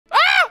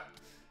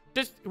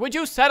Just, would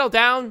you settle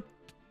down?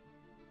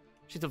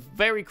 She's a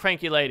very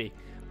cranky lady.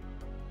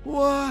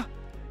 What?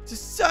 The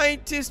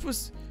scientist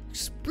was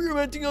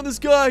experimenting on this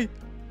guy.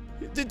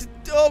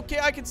 Okay,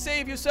 I can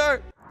save you,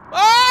 sir.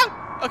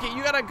 Ah! Okay,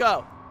 you gotta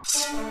go.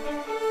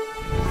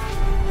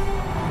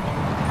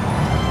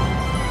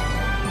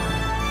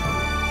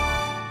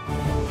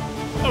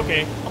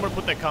 Okay, I'm gonna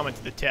put that comment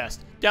to the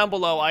test. Down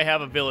below, I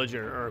have a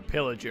villager, or a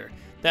pillager,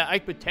 that I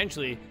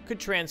potentially could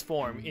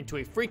transform into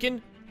a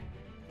freaking...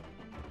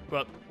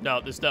 Well, no,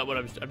 this is not what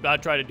I'm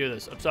not trying to do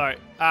this. I'm sorry.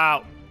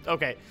 Ow.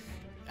 Okay.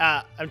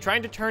 I'm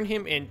trying to turn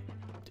him in...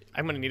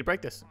 I'm gonna need to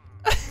break this.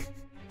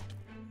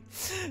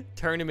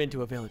 Turn him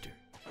into a villager.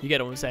 You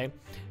get what I'm saying?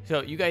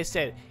 So, you guys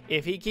said,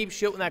 if he keeps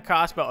shooting that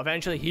crossbow,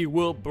 eventually he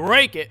will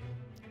break it.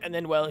 And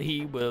then, well,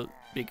 he will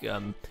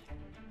become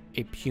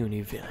a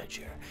puny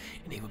villager.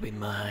 And he will be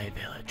my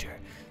villager.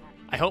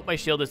 I hope my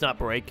shield does not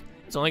break.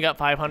 It's only got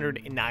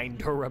 509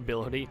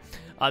 durability.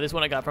 This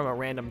one I got from a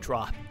random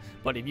drop.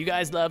 But if you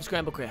guys love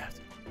Scramble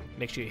Craft,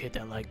 make sure you hit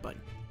that like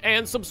button.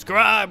 And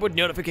subscribe with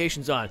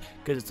notifications on,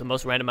 because it's the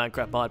most random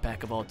Minecraft mod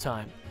pack of all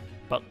time.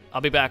 But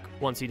I'll be back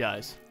once he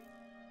dies.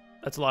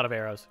 That's a lot of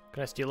arrows.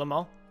 Can I steal them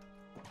all?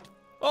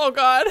 Oh,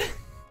 God.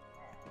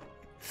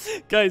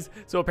 Guys,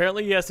 so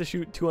apparently he has to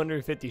shoot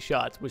 250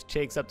 shots, which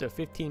takes up to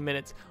 15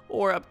 minutes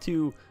or up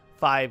to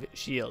 5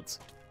 shields.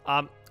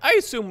 I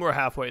assume we're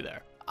halfway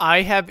there.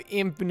 I have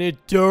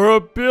infinite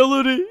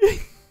durability.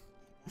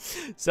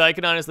 So I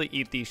can honestly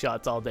eat these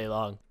shots all day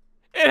long.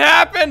 It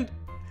happened!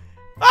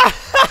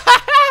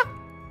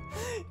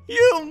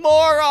 You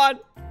moron!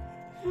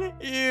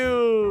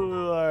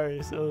 You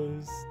are so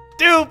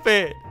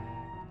stupid!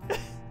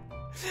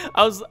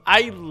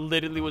 I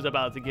literally was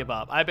about to give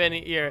up. I've been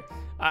here,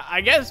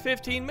 I guess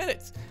 15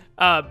 minutes.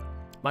 My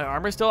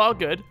armor's still all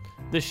good.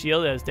 The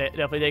shield is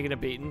definitely taking a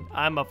beating.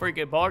 I'm a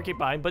freaking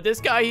porcupine, but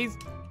this guy, he's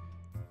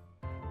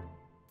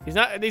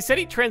not, they said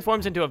he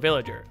transforms into a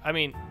villager. I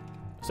mean,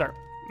 sir,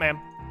 ma'am.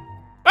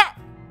 Ah!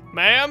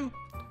 Ma'am,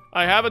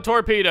 I have a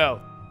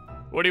torpedo.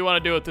 What do you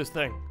want to do with this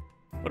thing?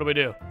 What do we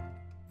do?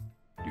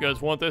 You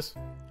guys want this?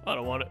 I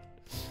don't want it.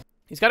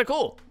 He's kind of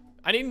cool.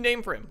 I need a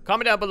name for him.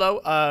 Comment down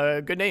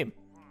below. Good name.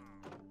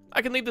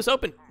 I can leave this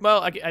open.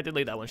 Well, I did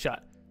leave that one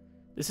shot.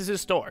 This is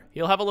his store.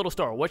 He'll have a little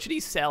store. What should he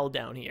sell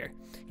down here?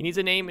 He needs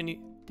a name and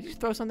did you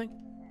throw something?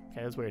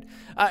 Okay, that's weird.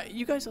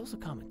 You guys also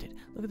commented.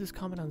 Look at this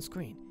comment on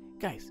screen.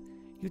 Guys,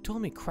 you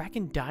told me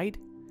Kraken died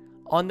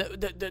on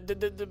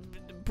the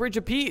Bridge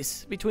of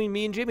Peace between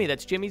me and Jimmy.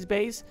 That's Jimmy's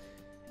base.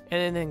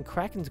 And then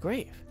Kraken's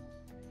grave.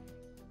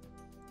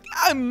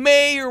 I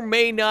may or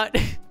may not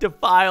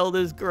defile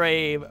this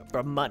grave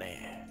for money,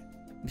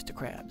 Mr.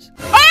 Krabs.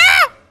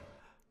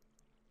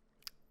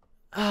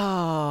 Ah! Oh.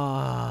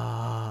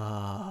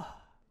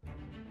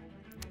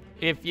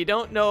 If you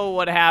don't know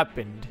what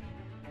happened,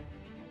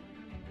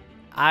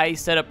 I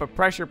set up a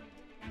pressure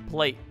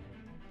plate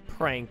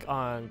prank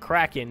on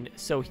Kraken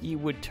so he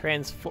would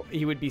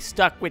be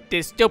stuck with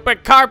this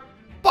stupid car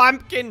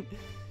pumpkin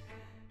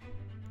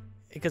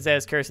because it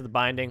has Curse of the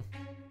Binding.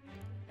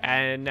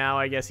 And now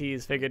I guess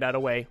he's figured out a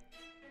way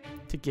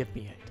to give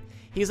me it.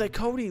 He's like,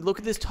 Cody, look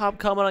at this top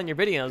comment on your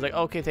video. And I was like,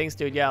 okay, thanks,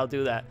 dude. Yeah, I'll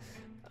do that.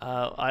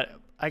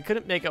 I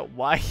couldn't make out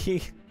why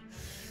he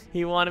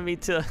wanted me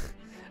to.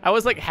 I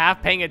was like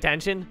half paying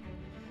attention.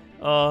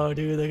 Oh,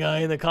 dude, the guy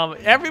in the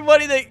comment.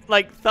 Everybody that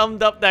like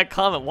thumbed up that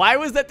comment. Why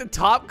was that the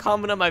top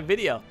comment on my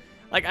video?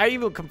 Like, I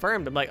even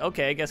confirmed. I'm like,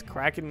 okay, I guess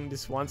Kraken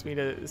just wants me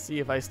to see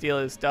if I steal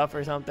his stuff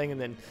or something. And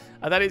then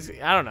I thought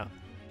I don't know.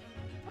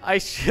 I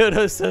should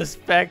have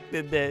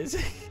suspected this.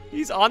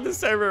 He's on the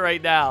server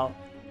right now.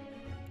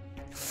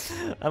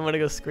 I'm gonna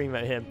go scream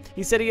at him.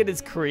 He said he had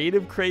his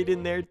creative crate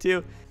in there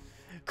too.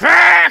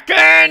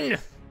 Kraken!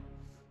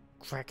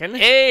 Kraken?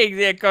 Hey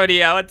there, Cody.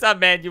 What's up,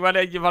 man? You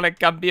wanna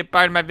come be a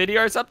part of my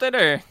video or something,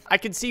 or? I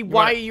can see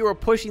why you were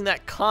pushing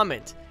that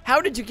comment. How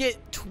did you get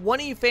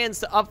 20 fans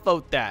to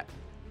upvote that?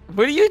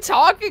 What are you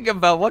talking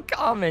about? What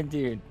comment,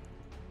 dude?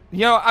 You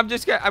know, I'm gonna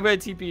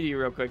TP you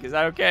real quick. Is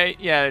that okay?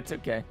 Yeah, it's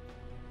okay.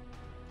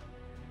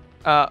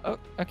 Oh,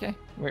 okay.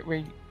 Where oh!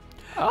 You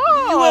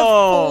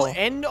have full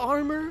end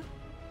armor?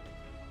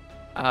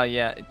 Oh,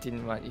 yeah. It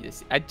didn't want you to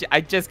see.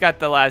 I just got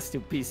the last 2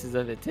 pieces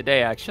of it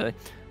today, actually.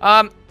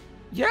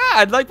 Yeah,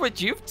 I'd like what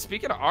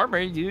speaking of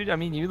armor, dude, I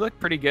mean, you look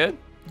pretty good.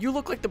 You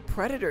look like the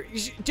Predator.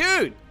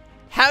 Dude,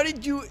 how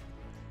did you...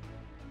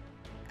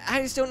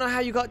 I just don't know how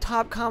you got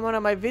top comment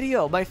on my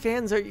video. My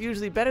fans are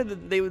usually better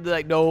than they would be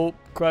like, no,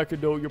 Kraken,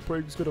 no, your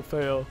prank's gonna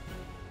fail.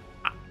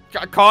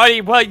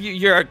 Cody, what,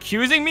 you're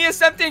accusing me of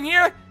something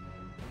here?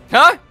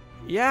 Huh?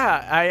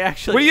 Yeah, I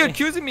actually... What are you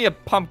accusing me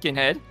of,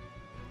 Pumpkinhead?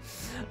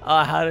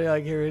 How do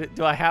I get rid of...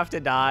 Do I have to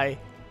die?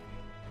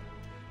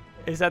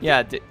 Is that...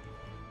 Yeah,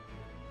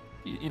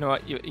 you know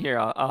what? Here,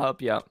 I'll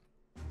help you out.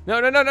 No.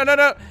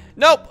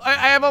 Nope,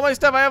 I have all my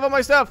stuff. I have all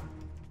my stuff.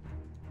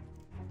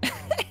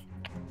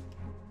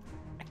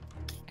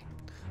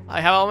 I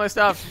have all my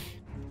stuff.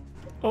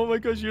 Oh my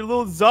gosh, your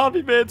little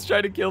zombie man's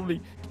trying to kill me.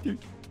 Dude.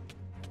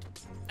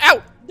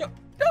 Ow! No,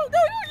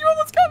 you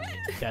almost got me.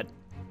 Dead.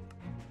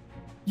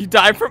 You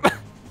die from...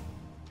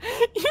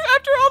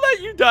 After all that,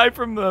 you die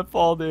from the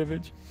fall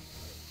damage.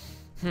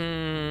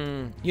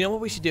 You know what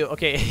we should do?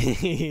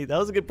 Okay, that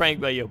was a good prank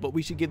by you, but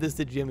we should give this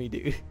to Jimmy,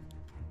 dude.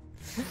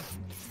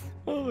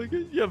 Oh my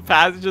god.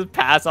 Yeah, just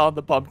pass on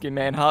the pumpkin,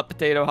 man. Hot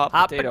potato,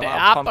 hot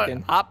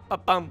pumpkin.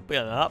 Hot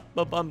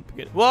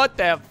pumpkin. What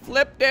the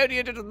flip, dude?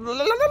 You just...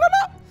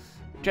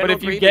 But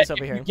if you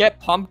get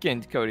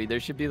pumpkin, Cody, there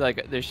should be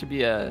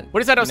a...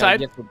 What is that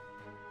outside? You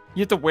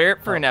have to wear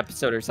it for an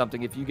episode or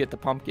something if you get the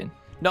pumpkin.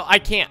 No, I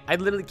can't. I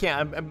literally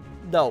can't.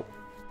 No,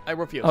 I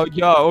refuse.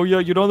 Oh yeah,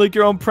 you don't like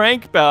your own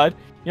prank, bud.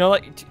 You know,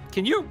 like,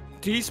 can you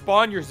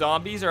despawn your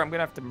zombies, or I'm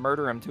gonna have to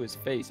murder him to his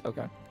face?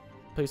 Okay.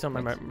 Please don't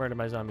murder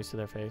my zombies to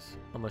their face.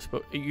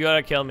 You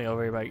gotta kill me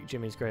over here by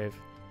Jimmy's grave.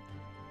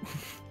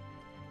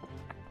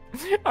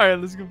 All right,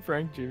 let's go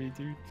prank Jimmy,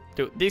 dude.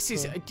 Dude, this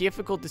is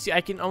difficult to see.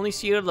 I can only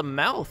see it out of the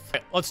mouth.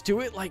 Right, let's do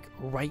it like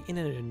right in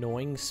an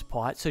annoying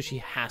spot, so she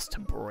has to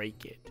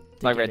break it.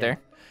 Like right there.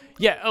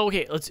 Yeah.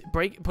 Okay. Let's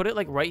put it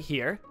like right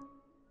here.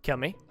 Kill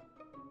me.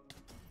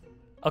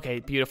 Okay.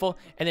 Beautiful.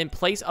 And then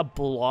place a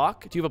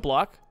block. Do you have a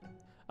block?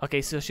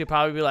 Okay. So she'll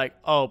probably be like,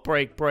 "Oh,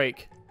 break,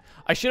 break."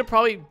 I should have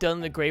probably done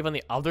the grave on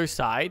the other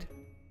side,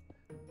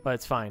 but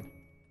it's fine.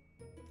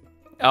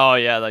 Oh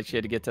yeah, like she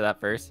had to get to that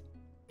first.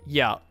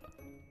 Yeah.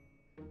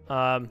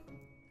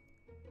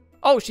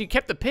 Oh, she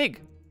kept the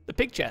pig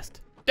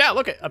chest. Yeah,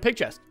 look at a pig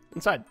chest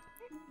inside.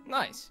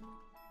 Nice.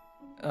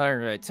 All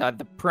right, so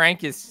the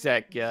prank is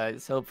set,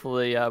 guys.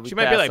 Hopefully, she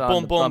might be like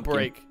boom, boom,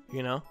 break.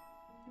 You know?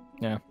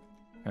 Yeah.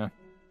 Yeah.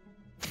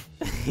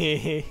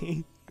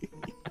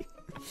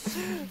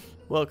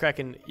 Well,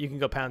 Kraken, you can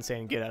go pound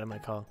sand and get out of my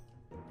call.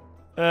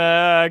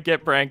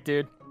 Get pranked,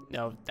 dude.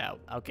 No,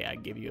 okay, I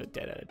give you a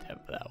 10 out of 10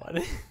 for that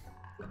one.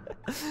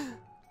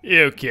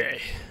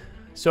 Okay.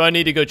 So I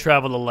need to go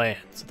travel the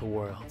lands of the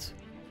world.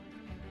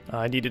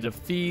 I needed to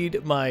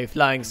feed my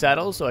flying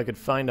saddle so I could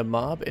find a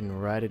mob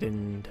and ride it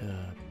into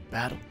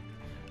battle.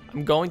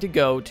 I'm going to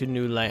go to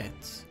new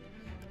lands.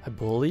 I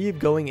believe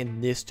going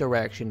in this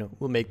direction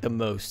will make the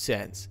most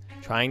sense.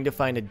 Trying to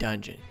find a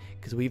dungeon,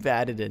 because we've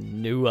added a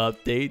new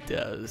update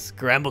to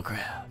Scramble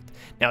Craft.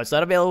 Now, it's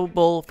not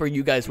available for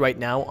you guys right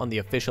now on the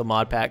official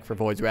mod pack for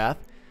Void's Wrath,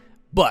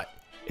 but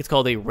it's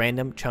called a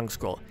random chunk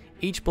scroll.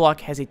 Each block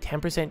has a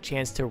 10%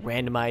 chance to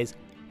randomize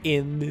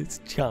in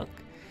this chunk.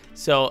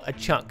 So a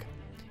chunk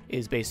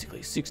is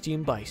basically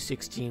 16 by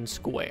 16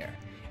 square,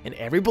 and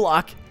every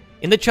block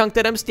in the chunk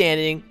that I'm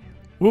standing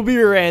will be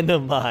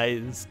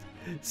randomized.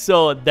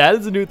 So that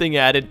is a new thing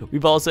added.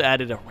 We've also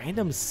added a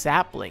random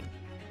sapling.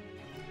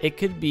 It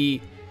could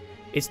be,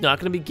 it's not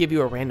going to give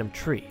you a random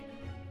tree.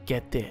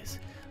 Get this.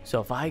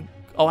 So if I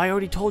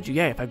already told you,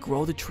 yeah, if I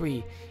grow the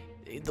tree,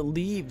 the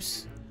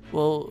leaves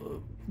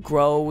will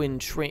grow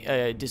and shrink,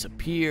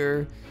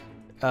 disappear.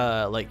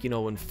 Like, you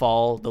know, when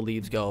fall, the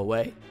leaves go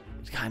away.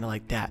 It's kind of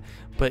like that.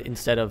 But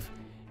instead of,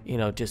 you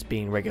know, just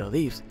being regular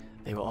leaves,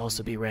 they will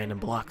also be random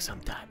blocks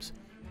sometimes.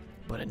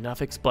 But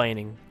enough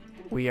explaining.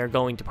 We are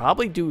going to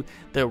probably do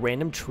the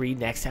random tree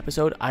next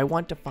episode. I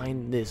want to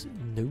find this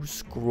new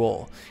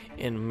scroll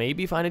and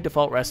maybe find a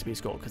default recipe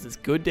scroll, because it's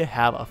good to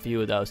have a few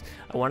of those.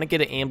 I want to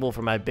get an anvil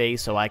for my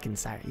base so I can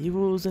start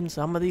using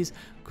some of these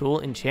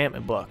cool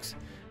enchantment books.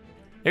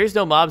 There's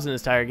no mobs in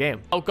this entire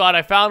game. Oh god,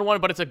 I found one,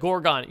 but it's a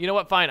Gorgon. You know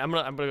what? Fine. I'm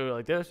gonna go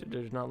like this.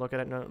 Just not looking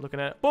at it. Not looking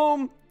at it.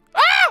 Boom.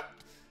 Ah!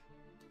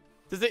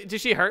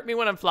 Does she hurt me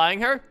when I'm flying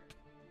her?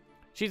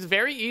 She's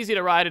very easy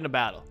to ride in a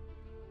battle.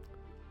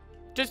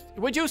 Just,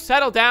 would you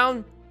settle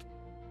down?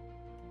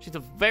 She's a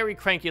very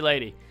cranky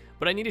lady.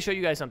 But I need to show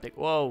you guys something.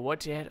 Whoa,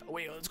 what's it? Oh,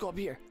 wait, let's go up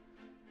here.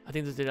 I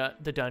think this is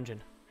the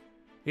dungeon.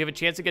 We have a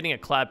chance of getting a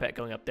cloud pet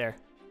going up there.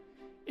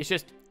 It's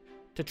just,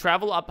 to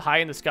travel up high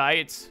in the sky,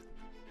 it's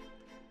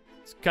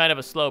kind of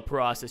a slow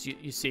process.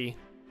 You see,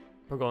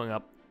 we're going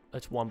up.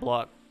 That's one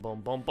block.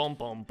 Boom, boom, boom,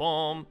 boom,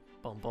 boom.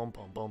 Boom, boom,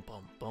 boom, boom,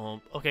 boom,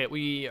 boom. Okay,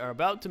 we are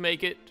about to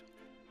make it.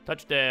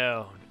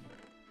 Touchdown.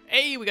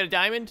 Hey, we got a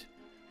diamond.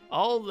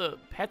 All the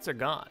pets are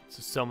gone,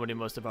 so somebody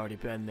must have already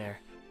been there.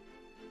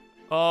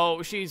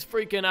 Oh, she's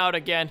freaking out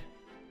again.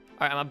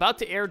 All right, I'm about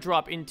to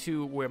airdrop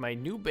into where my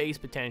new base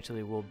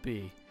potentially will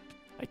be.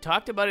 I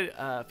talked about it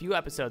a few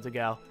episodes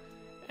ago,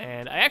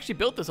 and I actually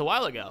built this a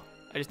while ago.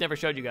 I just never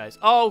showed you guys.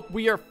 Oh,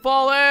 we are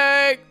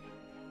falling!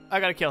 I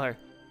gotta kill her.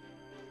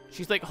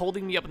 She's like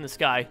holding me up in the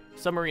sky.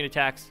 Submarine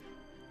attacks.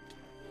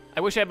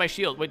 I wish I had my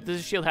shield. Wait, does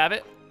the shield have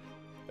it?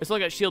 It's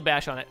like a shield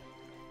bash on it.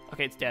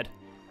 Okay, it's dead.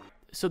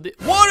 So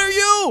what are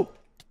you?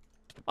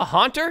 A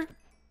haunter?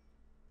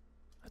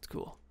 That's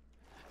cool.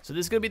 So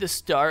this is gonna be the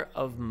start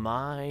of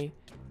my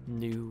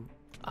new,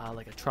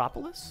 like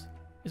Atropolis,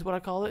 is what I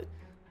call it.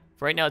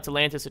 For right now, it's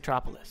Atlantis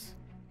Atropolis.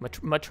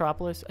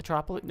 Metropolis?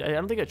 Atropolis? I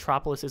don't think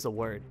Atropolis is a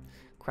word.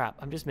 Crap,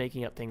 I'm just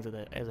making up things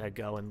as I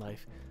go in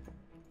life.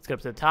 Let's get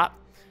up to the top.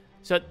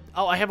 So,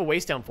 oh, I have a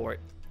waist down for it.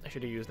 I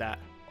should have used that.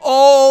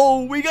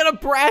 Oh, we got a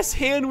brass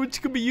hand,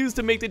 which could be used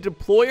to make the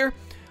deployer.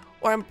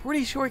 Or I'm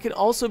pretty sure it can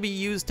also be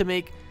used to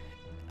make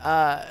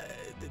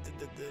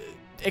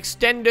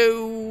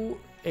extendo.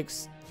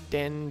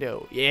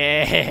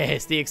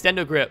 Yes, the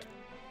extendo grip.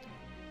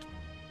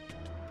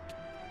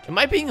 Am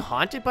I being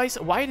haunted by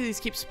some? Why do these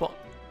keep spawn?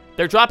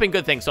 They're dropping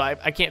good things, so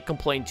I can't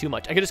complain too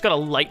much. I just got a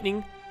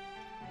lightning,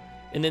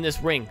 and then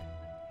this ring.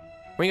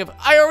 Ring of,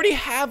 I already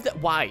have that.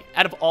 Why?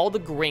 Out of all the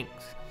rings,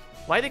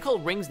 why are they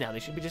called rings now? They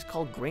should be just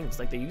called grings,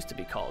 like they used to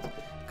be called.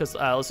 Because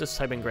let's just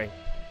type in ring,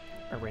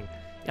 or ring.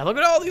 Yeah, look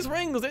at all these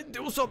rings. They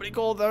do so many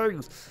cool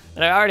things.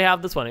 And I already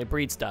have this one. It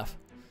breeds stuff.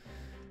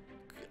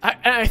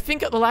 I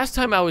think the last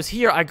time I was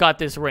here, I got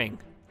this ring.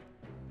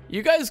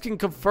 You guys can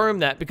confirm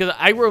that because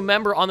I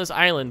remember on this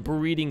island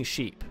breeding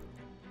sheep.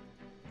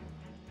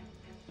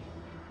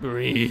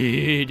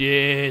 Breed,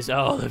 yes,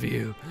 all of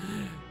you.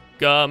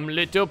 Come,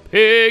 little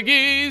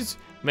piggies,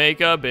 make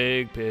a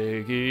big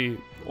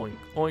piggy. Oink,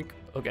 oink.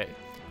 Okay,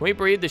 can we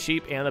breed the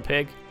sheep and the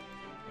pig?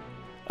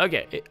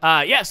 Okay,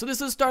 yeah, so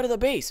this is the start of the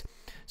base.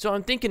 So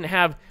I'm thinking to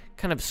have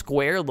kind of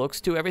square looks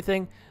to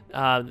everything.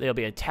 There'll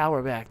be a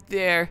tower back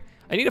there.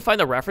 I need to find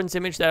the reference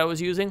image that I was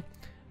using,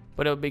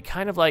 but it would be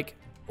kind of like,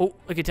 oh,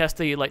 I could test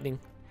the lightning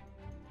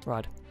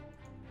rod.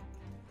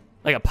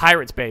 Like a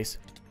pirate's base.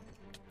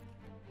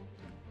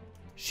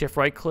 Shift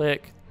right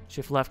click,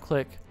 shift left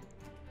click.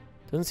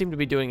 Doesn't seem to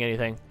be doing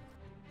anything.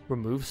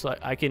 Remove slide.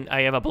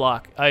 I have a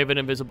block. I have an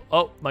invisible.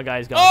 Oh, my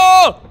guy's gone.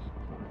 Oh!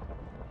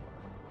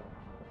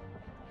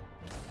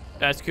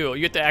 That's cool.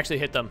 You have to actually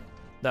hit them.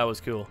 That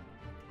was cool.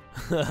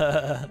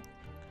 So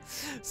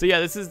yeah,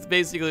 this is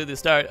basically the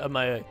start of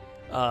my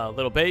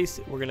little base.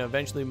 We're gonna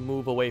eventually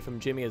move away from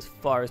Jimmy as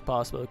far as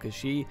possible because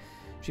she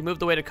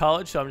moved away to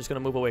college, so I'm just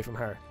gonna move away from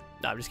her.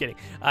 No, I'm just kidding.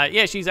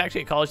 Yeah, she's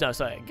actually at college now,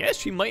 so I guess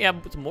she might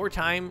have some more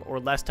time or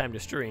less time to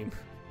stream.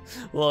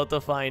 We'll have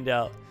to find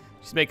out.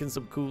 She's making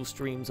some cool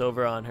streams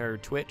over on her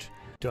Twitch.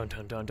 Dun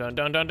dun dun dun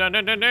dun dun dun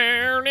dun dun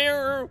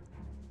dun.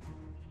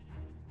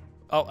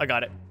 Oh, I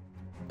got it.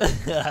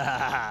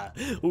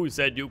 Who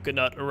said you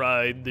cannot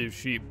ride the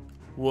sheep?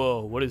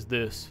 Whoa, what is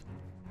this?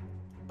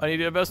 I need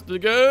to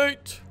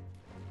investigate.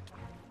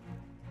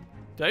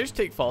 Did I just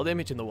take fall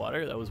damage in the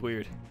water? That was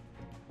weird.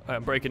 All right,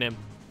 I'm breaking in.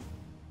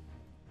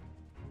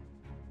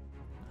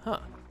 Huh.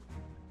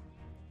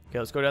 Okay,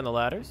 let's go down the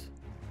ladders.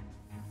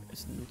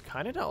 It's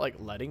kind of not like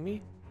letting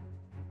me.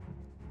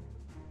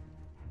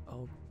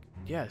 Oh,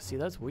 yeah, see,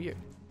 that's weird.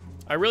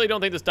 I really don't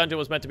think this dungeon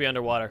was meant to be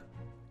underwater.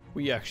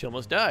 We actually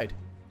almost died.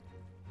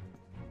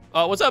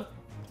 Oh, what's up?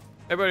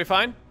 Everybody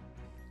fine?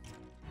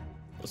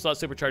 Let's not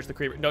supercharge the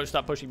creeper. No,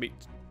 stop pushing me.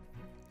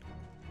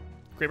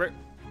 Creeper.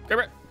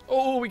 Creeper.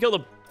 Oh, we killed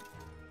him.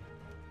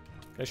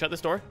 Can I shut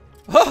this door?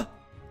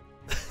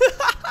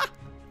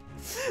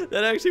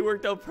 That actually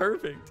worked out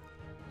perfect.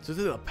 So this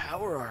is a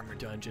power armor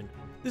dungeon.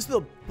 This is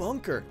the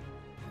bunker.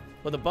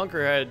 Well, the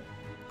bunker had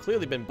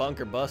clearly been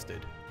bunker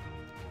busted.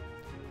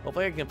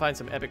 Hopefully I can find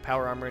some epic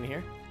power armor in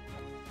here.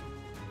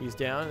 He's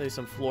down. There's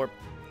some floor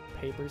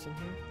papers in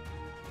here.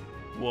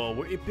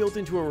 Whoa, it built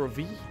into a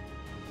ravine.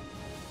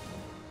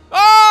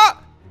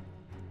 Ah!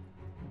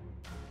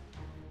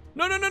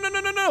 No, no, no, no, no,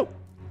 no, no!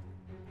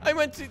 I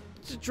meant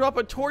to drop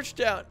a torch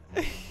down.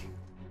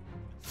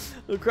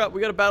 Oh crap,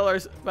 we gotta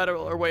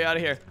battle our way out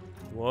of here.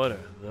 What are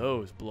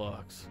those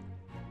blocks?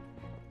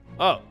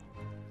 Oh.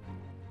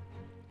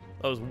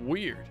 That was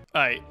weird.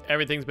 Alright,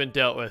 everything's been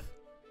dealt with.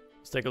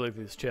 Let's take a look at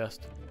this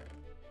chest.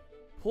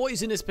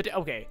 Poisonous potato.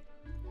 Okay,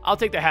 I'll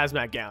take the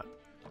hazmat gown.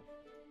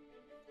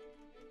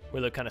 We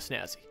look kind of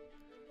snazzy.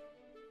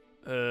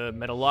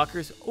 Metal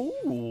lockers.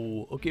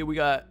 Ooh, okay, we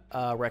got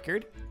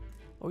record.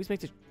 Always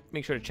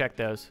make sure to check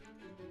those.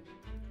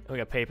 And we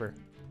got paper.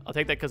 I'll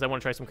take that because I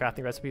want to try some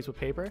crafting recipes with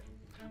paper.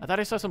 I thought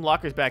I saw some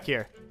lockers back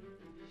here.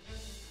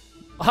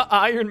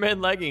 Iron Man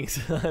leggings.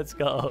 Let's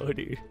go,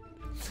 dude.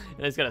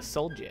 And it's got a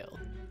soul gel.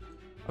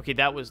 Okay,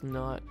 that was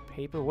not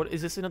paper. What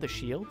is this? Another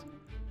shield?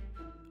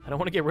 I don't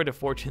want to get rid of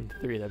Fortune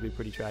 3. That'd be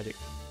pretty tragic.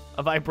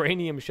 A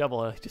vibranium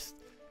shovel.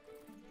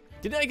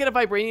 Didn't I get a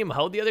vibranium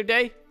hoe the other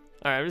day?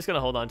 All right, I'm just gonna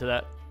hold on to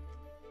that.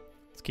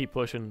 Let's keep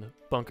pushing. The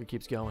bunker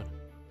keeps going.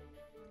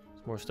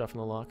 There's more stuff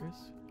in the lockers.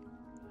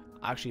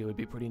 Actually, it would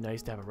be pretty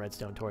nice to have a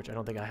redstone torch. I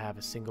don't think I have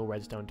a single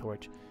redstone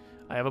torch.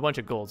 I have a bunch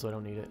of gold, so I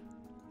don't need it.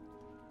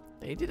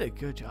 They did a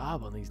good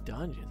job on these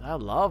dungeons. I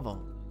love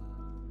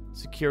them.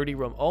 Security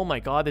room. Oh my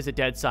god, there's a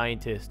dead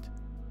scientist.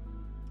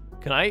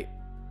 Can I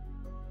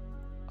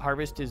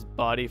harvest his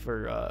body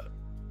for,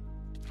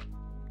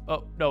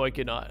 Oh, no, I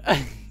cannot.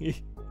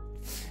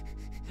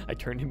 I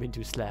turned him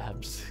into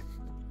slabs.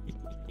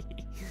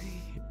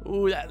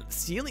 Ooh, that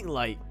ceiling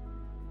light.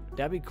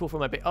 That'd be cool for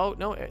my base. Oh,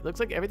 no, it looks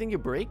like everything you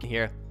break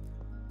here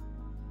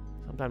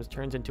sometimes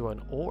turns into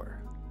an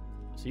ore.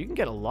 So you can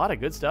get a lot of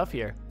good stuff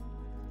here.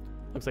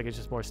 Looks like it's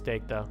just more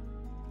steak, though.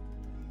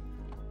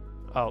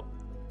 Oh.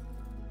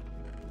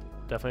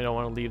 Definitely don't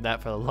want to leave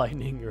that for the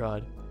lightning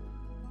rod.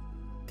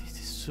 This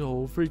is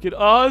so freaking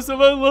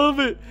awesome. I love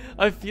it.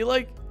 I feel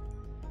like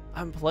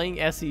I'm playing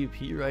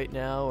SCP right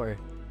now, or...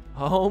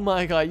 Oh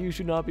my god, you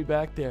should not be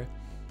back there.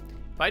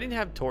 If I didn't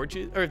have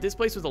torches, or if this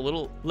place was a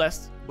little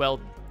less well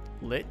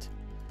lit,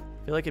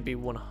 I feel like it'd be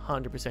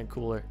 100%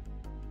 cooler.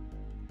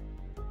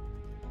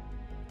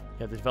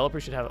 Yeah, the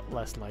developers should have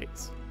less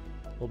lights.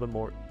 A little bit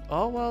more.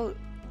 Oh, well,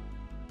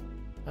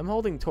 I'm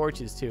holding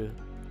torches too.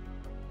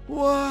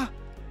 What?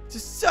 The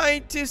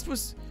scientist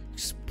was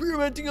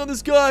experimenting on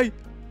this guy.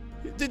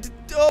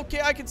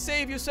 Okay, I can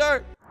save you,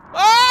 sir.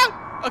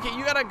 Ah! Okay,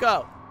 you gotta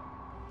go.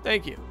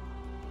 Thank you.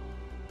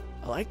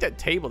 I like that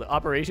table, the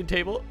operation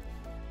table.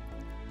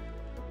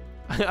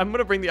 I'm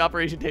gonna bring the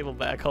operation table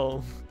back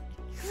home.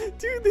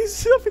 Dude, this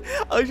stuff.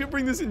 I should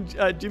bring this in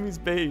Jimmy's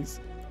base.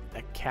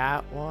 The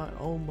cat one?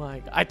 Oh my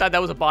god. I thought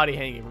that was a body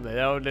hanging from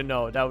there.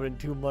 No, that would have been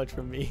too much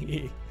for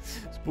me.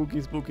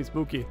 Spooky, spooky,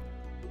 spooky.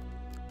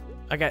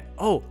 I got,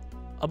 oh,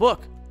 a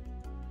book.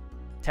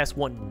 Test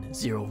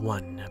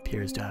 101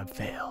 appears to have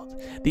failed.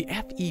 The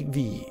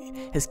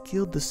FEV has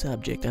killed the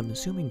subject, I'm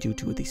assuming due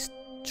to the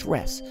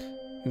stress.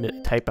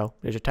 Typo.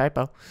 There's a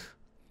typo.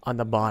 On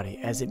the body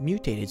as it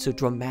mutated so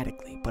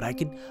dramatically, but I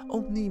can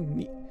only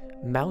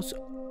muse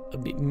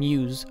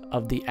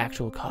of the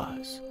actual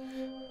cause.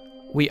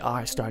 We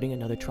are starting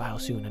another trial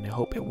soon, and I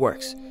hope it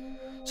works,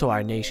 so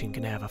our nation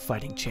can have a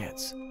fighting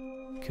chance.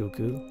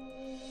 Cuckoo.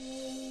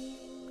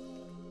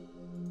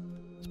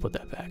 Let's put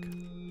that back.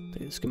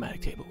 Take the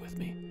schematic table with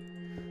me.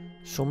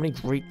 So many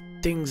great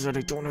things that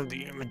I don't have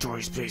the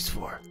inventory space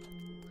for.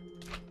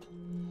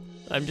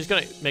 I'm just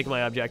gonna make my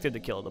objective to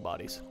kill the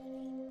bodies.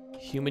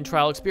 Human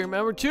trial experiment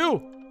number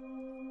 2.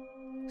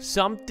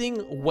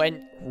 Something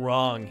went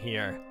wrong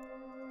here,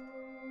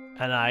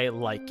 and I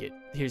like it.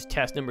 Here's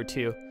test number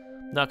 2.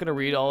 Not gonna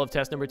read all of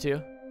test number 2.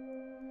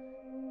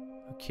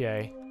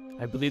 Okay.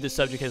 I believe the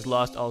subject has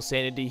lost all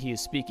sanity. He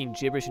is speaking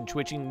gibberish and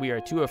twitching. We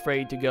are too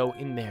afraid to go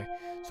in there,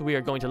 so we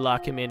are going to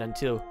lock him in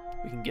until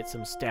we can get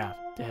some staff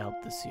to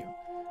help the serum.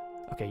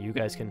 Okay, you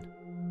guys can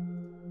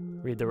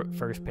read the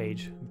first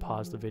page and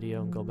pause the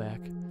video and go back.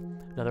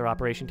 Another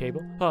operation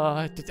table.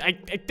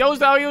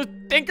 Those are you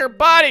thinker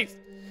bodies.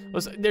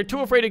 They're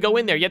too afraid to go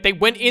in there, yet they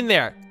went in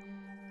there.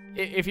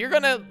 If you're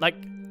gonna like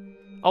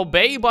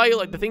obey by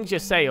like the things you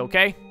say,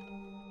 okay?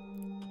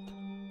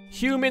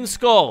 Human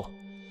skull.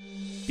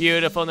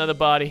 Beautiful, another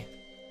body.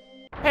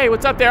 Hey,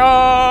 what's up there?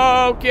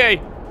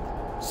 Okay.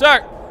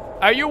 Sir,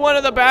 are you one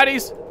of the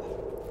baddies?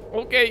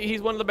 Okay,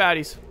 he's one of the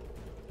baddies.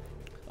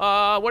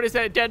 What is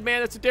that, a dead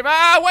man? That's a different.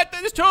 What?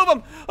 There's 2 of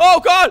them.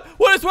 Oh, God.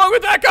 What is wrong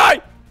with that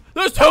guy?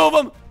 There's 2 of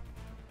them.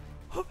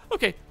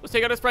 Okay, let's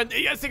take out his friend.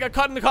 Yes, he got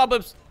caught in the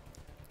cobwebs.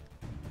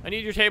 I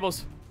need your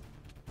tables.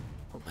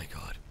 Oh, my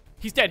God.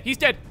 He's dead. He's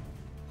dead.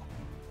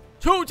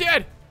 2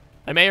 dead.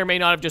 I may or may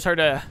not have just heard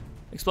a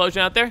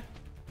explosion out there.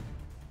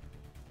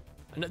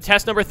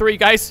 Test number 3,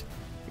 guys.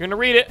 You're gonna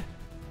read it.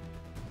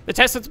 The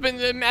test has been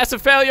a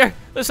massive failure.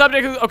 The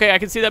subject is... Okay, I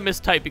can see that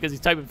mistype because he's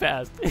typing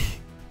fast.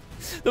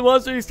 The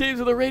monster escapes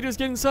and the raiders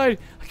get inside.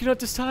 I cannot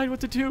decide what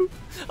to do.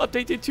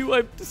 Update day 2,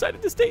 I've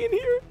decided to stay in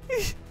here.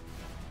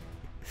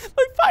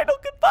 My final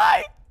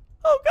goodbye.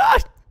 Oh,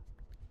 God.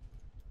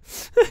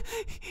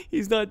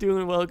 He's not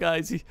doing well,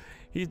 guys.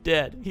 He's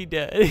dead. He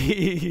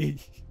dead.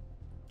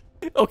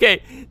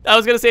 Okay, I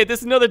was gonna say,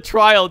 this is another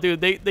trial, dude.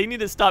 They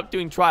need to stop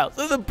doing trials.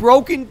 There's a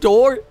broken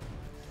door.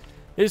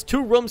 There's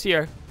 2 rooms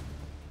here.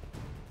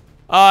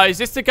 Is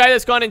this the guy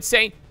that's gone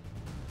insane?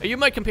 Are you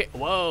my compare?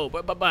 Whoa,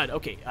 but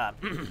okay.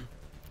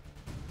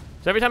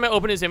 So every time I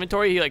open his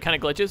inventory, he like kind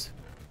of glitches.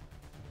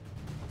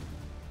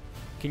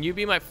 Can you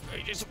be my?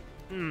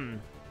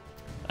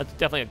 That's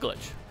definitely a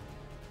glitch.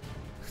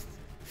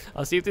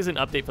 I'll see if there's an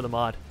update for the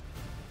mod.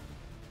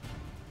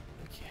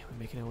 Okay, we're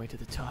making our way to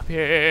the top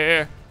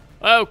here.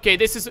 Okay,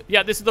 this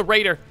is the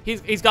raider.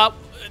 He's got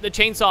the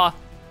chainsaw.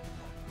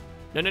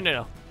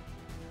 No.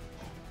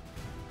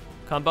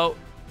 Combo,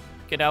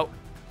 get out,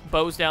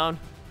 bows down,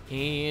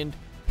 and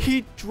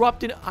he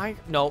dropped an iron.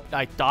 No,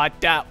 I thought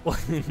that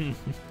one.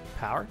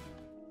 Power.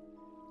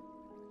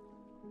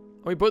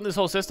 Are we putting this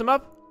whole system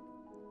up?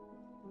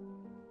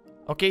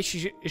 Okay,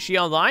 is she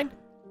online?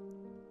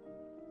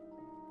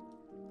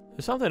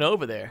 There's something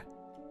over there.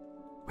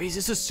 Wait, is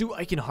this a suit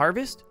I can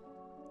harvest?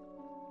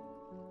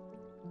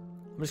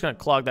 I'm just gonna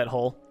clog that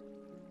hole.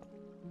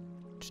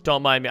 Just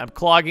don't mind me. I'm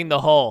clogging the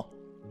hole.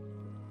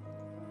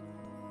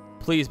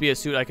 Please be a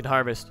suit I can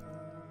harvest.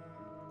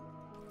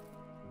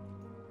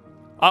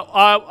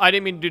 I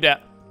didn't mean to do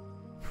that.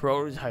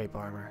 Prototype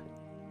armor.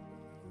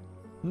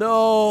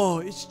 No,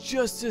 it's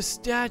just a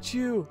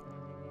statue.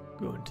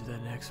 Go into the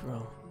next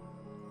room.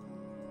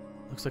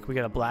 Looks like we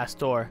got a blast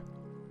door.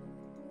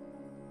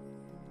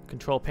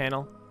 Control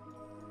panel.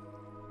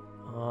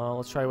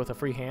 Let's try with a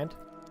free hand.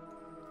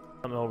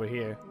 I'm over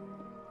here.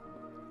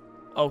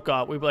 Oh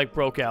God, we like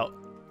broke out.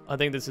 I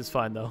think this is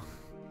fine though.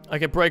 I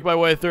can break my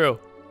way through.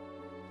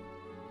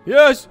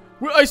 Yes,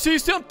 I see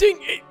something.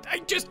 I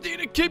just need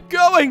to keep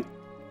going.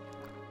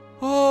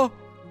 Oh,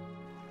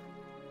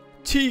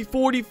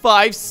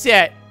 T45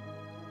 set.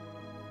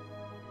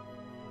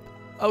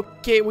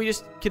 Okay,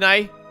 can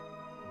I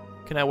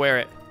wear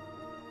it?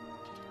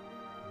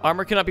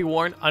 Armor cannot be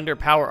worn under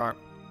power arm.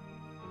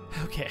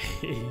 Okay.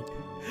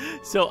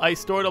 So I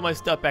stored all my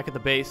stuff back at the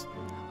base.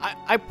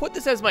 I put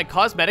this as my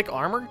cosmetic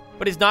armor,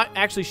 but it's not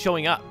actually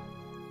showing up.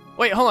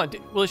 Wait, hold on.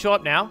 Will it show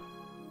up now?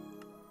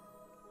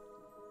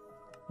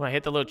 When I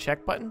hit the little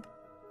check button?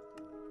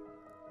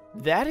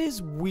 That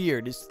is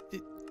weird.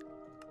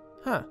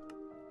 Huh.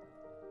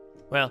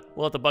 Well,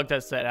 we'll have to bug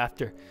test that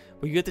after.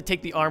 But you have to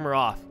take the armor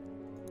off.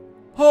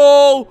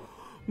 Oh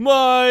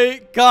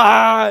my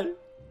god!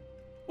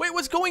 Wait,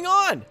 what's going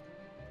on?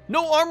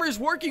 No armor is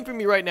working for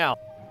me right now.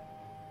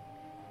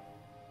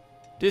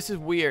 This is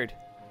weird.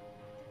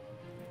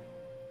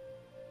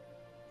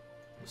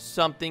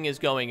 Something is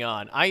going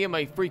on. I am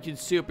a freaking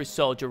super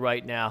soldier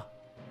right now.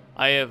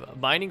 I have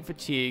mining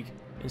fatigue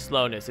and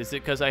slowness. Is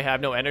it because I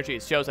have no energy?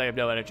 It shows I have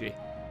no energy.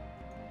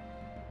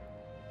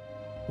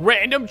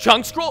 Random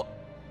chunk scroll?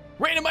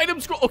 Random item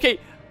scroll? Okay,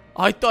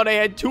 I thought I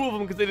had 2 of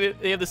them because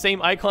they have the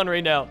same icon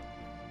right now.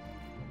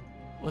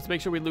 Let's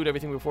make sure we loot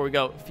everything before we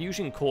go.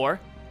 Fusion core.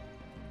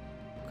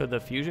 Could the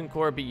fusion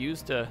core be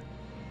used to...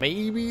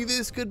 Maybe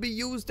this could be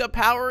used to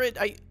power it?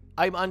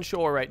 I'm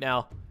unsure right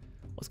now.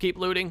 Let's keep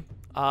looting.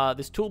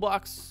 This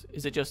toolbox,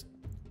 is it just...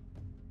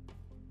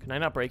 Can I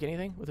not break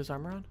anything with this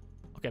armor on?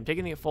 Okay, I'm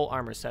taking the full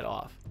armor set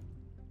off.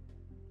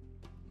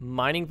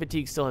 Mining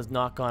fatigue still has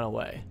not gone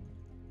away.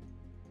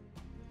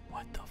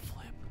 What the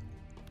flip?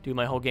 Dude,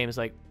 my whole game is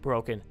like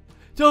broken.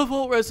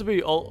 Default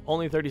recipe! Oh,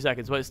 only 30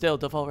 seconds, but still,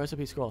 default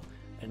recipe scroll.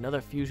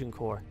 Another fusion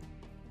core.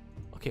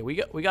 Okay, we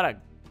gotta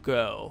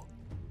go.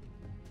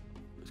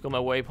 Let's go my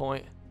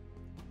waypoint.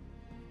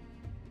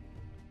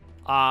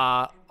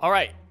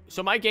 Alright.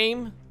 So my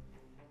game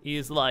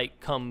is like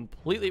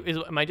completely...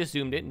 am I just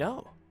zoomed in?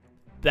 No.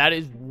 That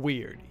is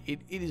weird. It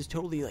is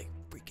totally like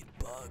freaking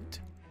bugged.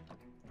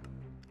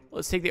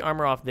 Let's take the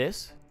armor off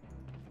this.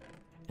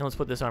 And let's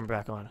put this armor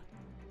back on.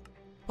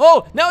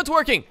 Oh, now it's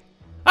working.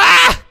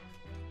 Ah!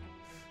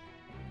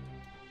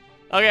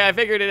 Okay, I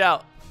figured it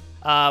out.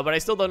 But I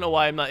still don't know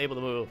why I'm not able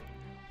to move.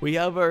 We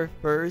have our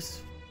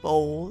first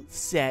full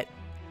set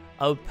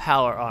of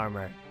power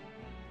armor.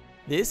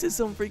 This is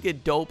some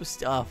freaking dope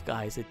stuff,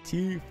 guys. A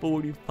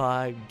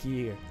T45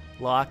 gear.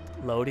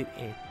 Locked, loaded,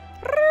 and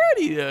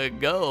ready to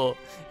go.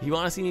 If you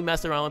want to see me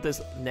mess around with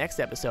this next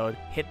episode,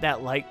 hit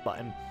that like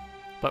button.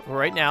 But for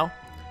right now,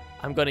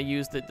 I'm going to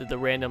use the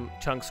random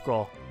chunk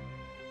scroll.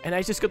 And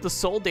I just got the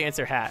Soul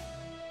Dancer hat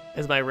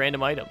as my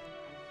random item.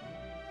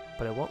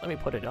 But it won't let me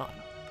put it on.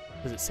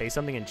 Does it say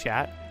something in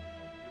chat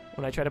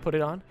when I try to put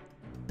it on?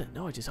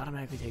 No, it just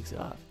automatically takes it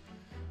off.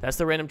 That's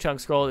the random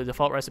chunk scroll, the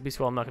default recipe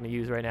scroll I'm not going to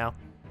use right now.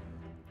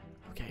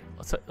 Okay,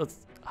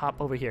 let's hop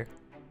over here.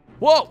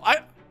 Whoa!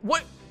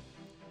 What?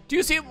 Do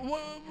you see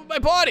my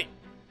body?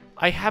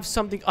 I have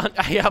something on.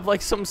 I have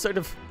like some sort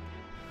of...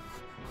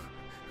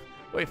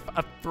 Wait,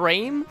 a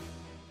frame?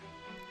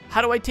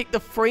 How do I take the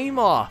frame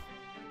off?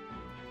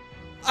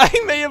 I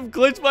may have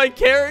glitched my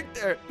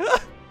character.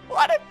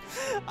 What?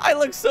 I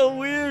look so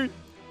weird.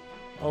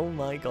 Oh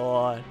my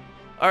god.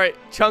 All right,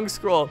 chunk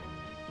scroll.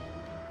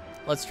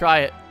 Let's try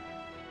it.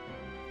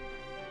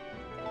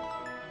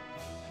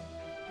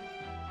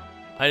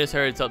 I just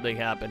heard something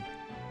happen.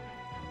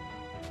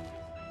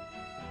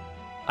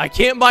 I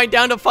can't mine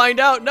down to find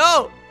out.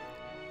 No!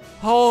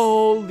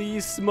 Holy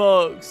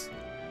smokes.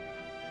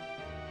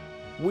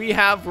 We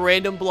have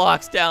random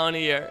blocks down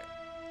here.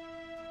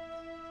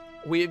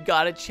 We've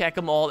got to check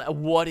them all.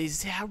 What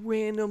is that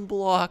random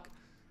block?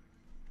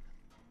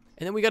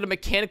 And then we got a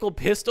mechanical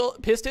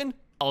piston.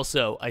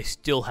 Also, I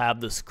still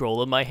have the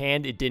scroll in my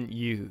hand it didn't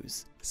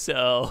use.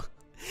 So,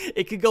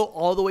 it could go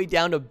all the way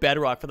down to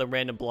bedrock for the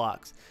random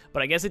blocks.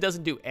 But I guess it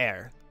doesn't do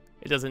air.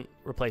 It doesn't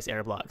replace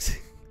air blocks.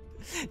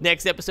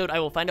 Next episode, I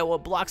will find out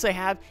what blocks I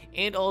have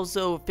and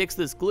also fix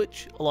this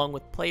glitch along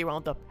with play around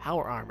with the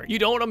power armor. You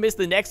don't want to miss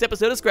the next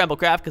episode of Scramble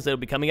Craft because it'll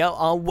be coming out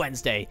on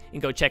Wednesday.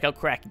 And go check out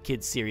Cracky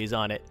Kids series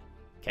on it.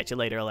 Catch you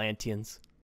later, Atlanteans.